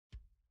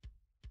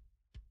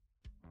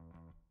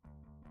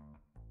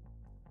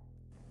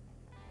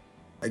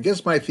I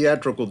guess my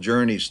theatrical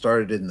journey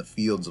started in the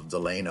fields of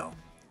Delano.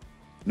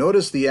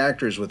 Notice the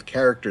actors with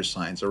character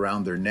signs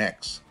around their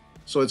necks,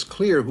 so it's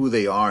clear who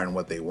they are and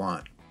what they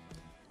want.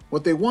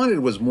 What they wanted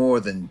was more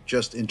than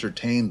just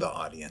entertain the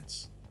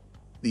audience.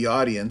 The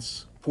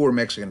audience, poor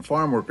Mexican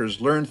farm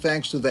workers, learned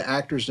thanks to the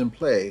actors in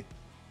play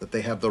that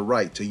they have the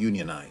right to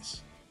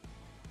unionize.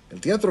 El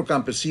Teatro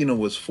Campesino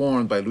was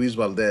formed by Luis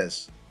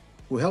Valdez,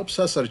 who helped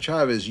Cesar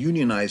Chavez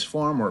unionize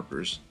farm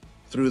workers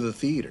through the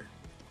theater,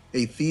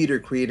 a theater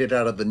created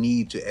out of the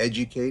need to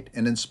educate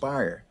and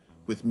inspire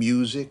with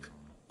music,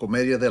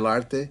 comedia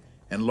dell'arte,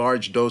 and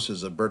large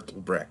doses of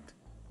Bertolt Brecht.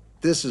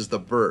 This is the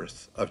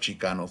birth of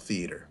Chicano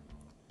theater.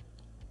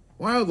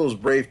 While those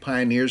brave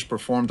pioneers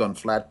performed on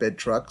flatbed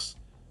trucks,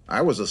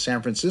 I was a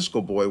San Francisco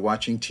boy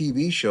watching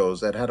TV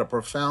shows that had a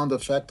profound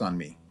effect on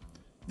me.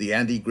 The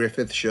Andy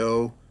Griffith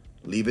Show,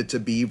 Leave It to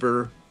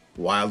Beaver,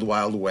 Wild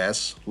Wild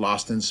West,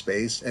 Lost in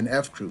Space, and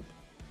F Troop.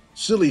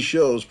 Silly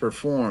shows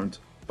performed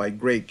by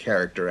great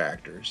character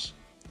actors.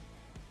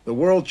 The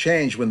world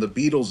changed when the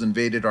Beatles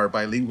invaded our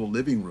bilingual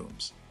living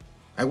rooms.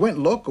 I went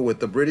loco with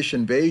the British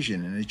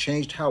invasion, and it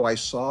changed how I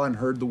saw and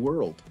heard the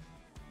world.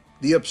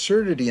 The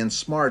absurdity and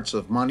smarts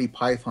of Monty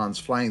Python's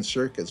Flying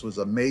Circus was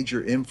a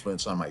major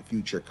influence on my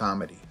future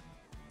comedy.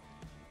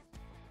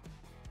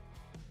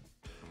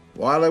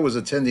 While I was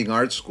attending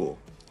art school,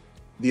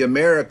 the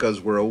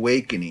Americas were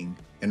awakening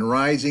and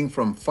rising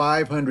from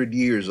 500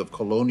 years of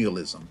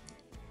colonialism,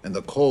 and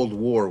the Cold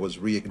War was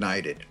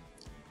reignited.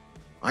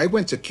 I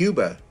went to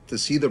Cuba to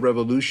see the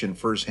revolution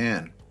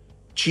firsthand.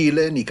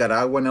 Chile,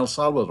 Nicaragua, and El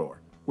Salvador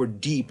were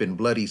deep in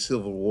bloody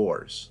civil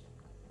wars.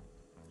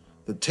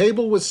 The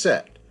table was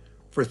set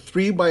for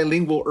 3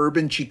 bilingual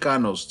urban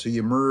Chicanos to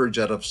emerge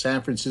out of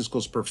San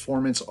Francisco's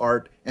performance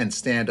art and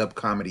stand-up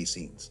comedy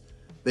scenes.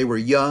 They were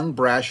young,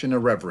 brash, and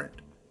irreverent.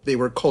 They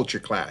were Culture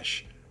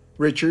Clash.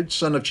 Richard,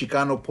 son of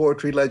Chicano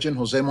poetry legend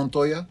Jose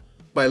Montoya,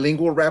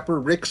 bilingual rapper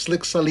Rick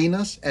Slick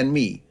Salinas, and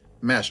me,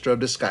 master of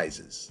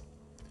disguises.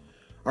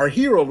 Our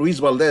hero, Luis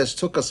Valdez,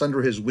 took us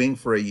under his wing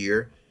for a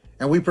year,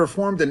 and we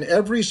performed in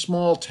every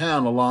small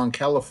town along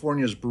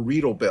California's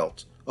burrito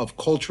belt of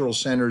cultural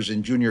centers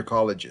and junior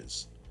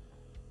colleges.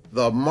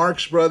 The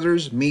Marx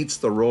Brothers meets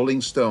the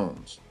Rolling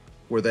Stones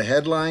were the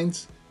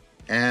headlines,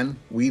 and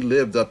we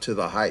lived up to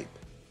the hype.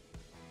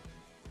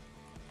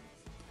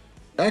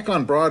 Back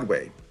on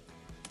Broadway,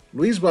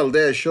 Luis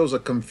Valdez shows a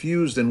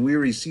confused and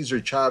weary Cesar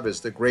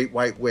Chavez the Great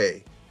White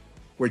Way,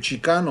 where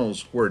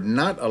Chicanos were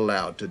not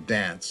allowed to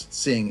dance,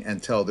 sing,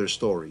 and tell their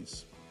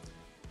stories.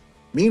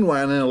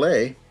 Meanwhile, in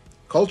LA,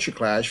 Culture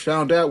Clash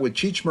found out with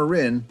Cheech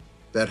Marin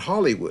that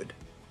Hollywood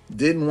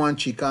didn't want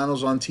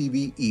Chicanos on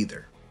TV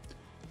either.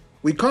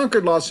 We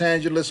conquered Los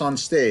Angeles on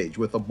stage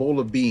with A Bowl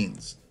of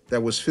Beans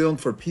that was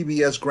filmed for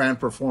PBS Grand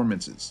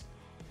Performances.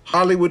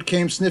 Hollywood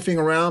came sniffing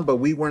around, but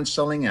we weren't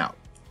selling out.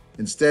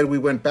 Instead, we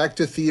went back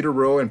to Theater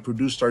Row and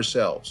produced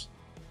ourselves.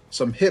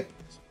 Some hip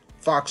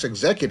Fox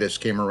executives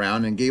came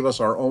around and gave us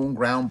our own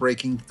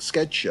groundbreaking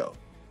sketch show.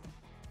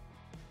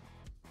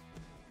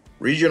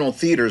 Regional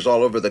theaters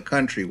all over the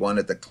country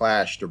wanted The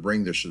Clash to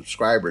bring their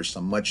subscribers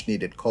some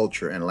much-needed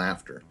culture and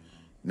laughter.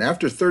 And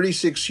after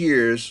 36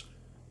 years,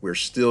 we're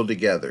still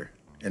together,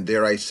 and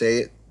dare I say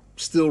it,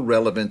 still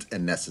relevant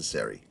and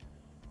necessary.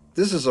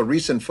 This is a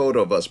recent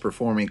photo of us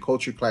performing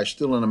Culture Clash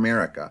Still in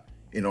America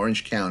in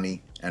Orange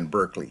County and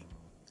Berkeley.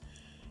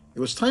 It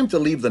was time to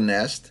leave the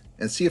nest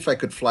and see if I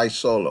could fly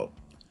solo.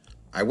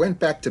 I went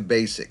back to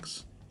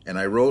basics, and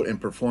I wrote and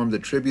performed a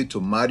tribute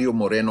to Mario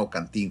Moreno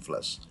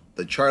Cantinflas,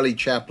 the Charlie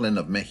Chaplin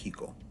of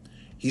Mexico.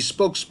 He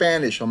spoke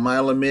Spanish a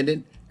mile a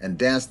minute and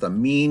danced a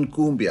mean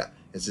cumbia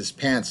as his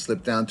pants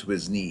slipped down to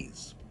his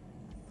knees.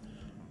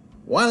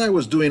 While I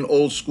was doing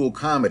old school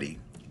comedy,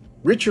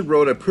 Richard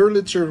wrote a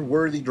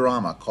Pulitzer-worthy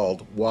drama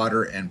called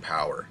Water and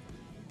Power,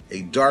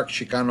 a dark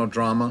Chicano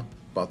drama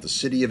about the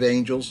City of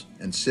Angels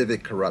and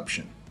civic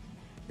corruption.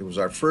 It was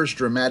our first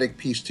dramatic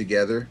piece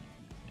together,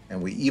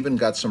 and we even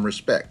got some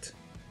respect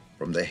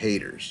from the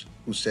haters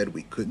who said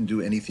we couldn't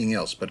do anything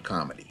else but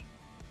comedy.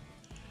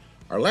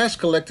 Our last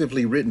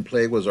collectively written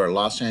play was our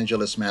Los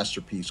Angeles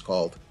masterpiece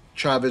called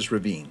Chavez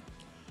Ravine.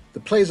 The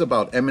play is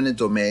about eminent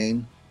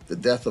domain, the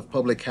death of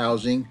public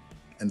housing,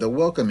 and the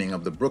welcoming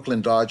of the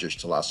Brooklyn Dodgers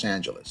to Los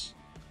Angeles.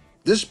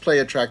 This play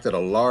attracted a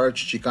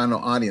large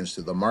Chicano audience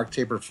to the Mark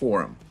Taper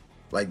Forum,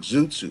 like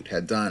Zoot Suit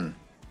had done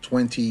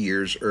 20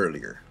 years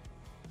earlier.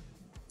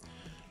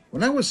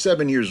 When I was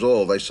 7 years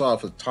old, I saw a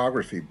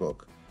photography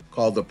book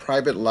called The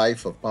Private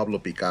Life of Pablo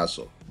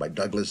Picasso by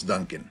Douglas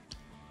Duncan.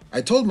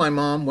 I told my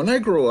mom, when I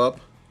grow up,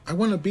 I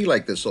want to be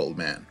like this old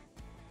man.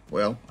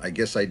 Well, I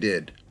guess I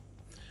did.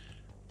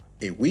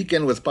 A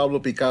weekend with Pablo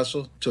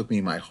Picasso took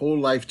me my whole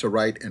life to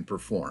write and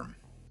perform.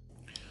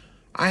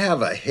 I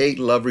have a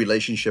hate-love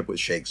relationship with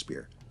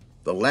Shakespeare.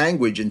 The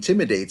language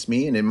intimidates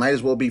me, and it might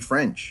as well be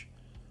French.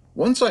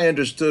 Once I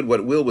understood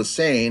what Will was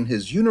saying,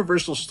 his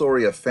universal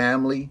story of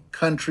family,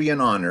 country,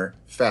 and honor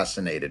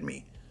fascinated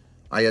me.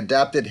 I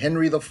adapted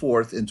Henry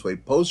IV into a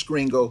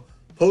post-gringo,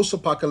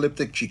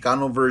 post-apocalyptic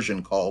Chicano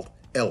version called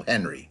El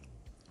Henry.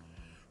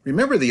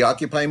 Remember the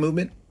Occupy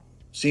movement?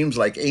 Seems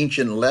like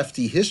ancient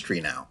lefty history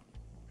now.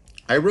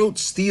 I wrote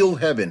Steel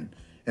Heaven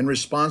in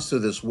response to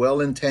this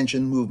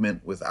well-intentioned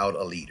movement without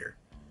a leader.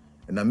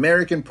 An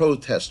American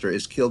protester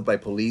is killed by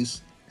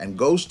police and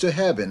goes to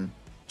heaven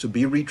to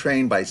be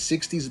retrained by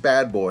 60s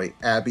bad boy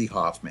Abby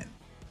Hoffman.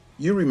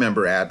 You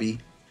remember Abby.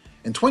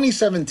 In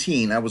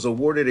 2017, I was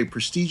awarded a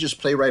prestigious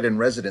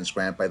Playwright-in-Residence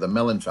grant by the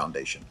Mellon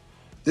Foundation.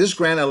 This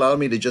grant allowed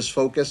me to just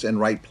focus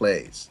and write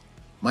plays.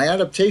 My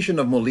adaptation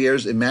of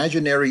Moliere's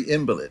Imaginary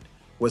Invalid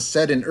was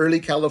set in early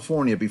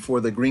California before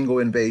the Gringo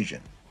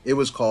invasion. It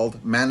was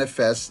called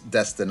Manifest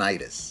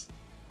Destinitis.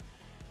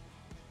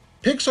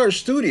 Pixar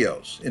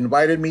Studios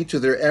invited me to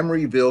their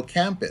Emeryville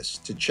campus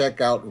to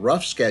check out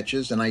rough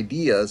sketches and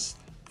ideas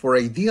for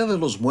a Dia de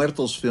los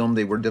Muertos film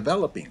they were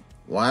developing.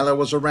 While I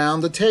was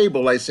around the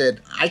table, I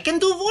said, "I can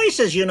do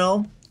voices, you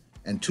know."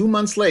 And 2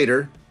 months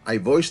later, I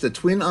voiced the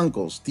twin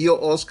uncles, Tio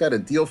Oscar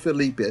and Tio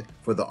Felipe,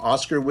 for the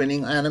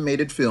Oscar-winning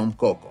animated film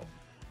Coco.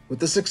 With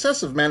the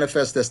success of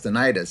Manifest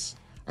Destinitis,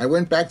 I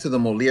went back to the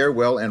Moliere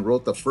well and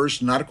wrote the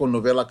first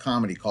narco-novela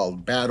comedy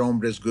called Bad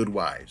Hombres, Good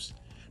Wives.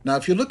 Now,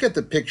 if you look at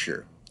the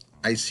picture,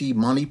 I see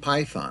Monty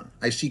Python,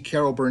 I see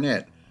Carol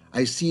Burnett,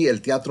 I see El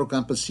Teatro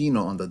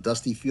Campesino on the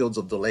dusty fields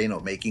of Delano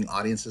making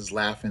audiences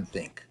laugh and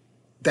think.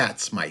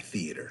 That's my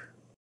theater.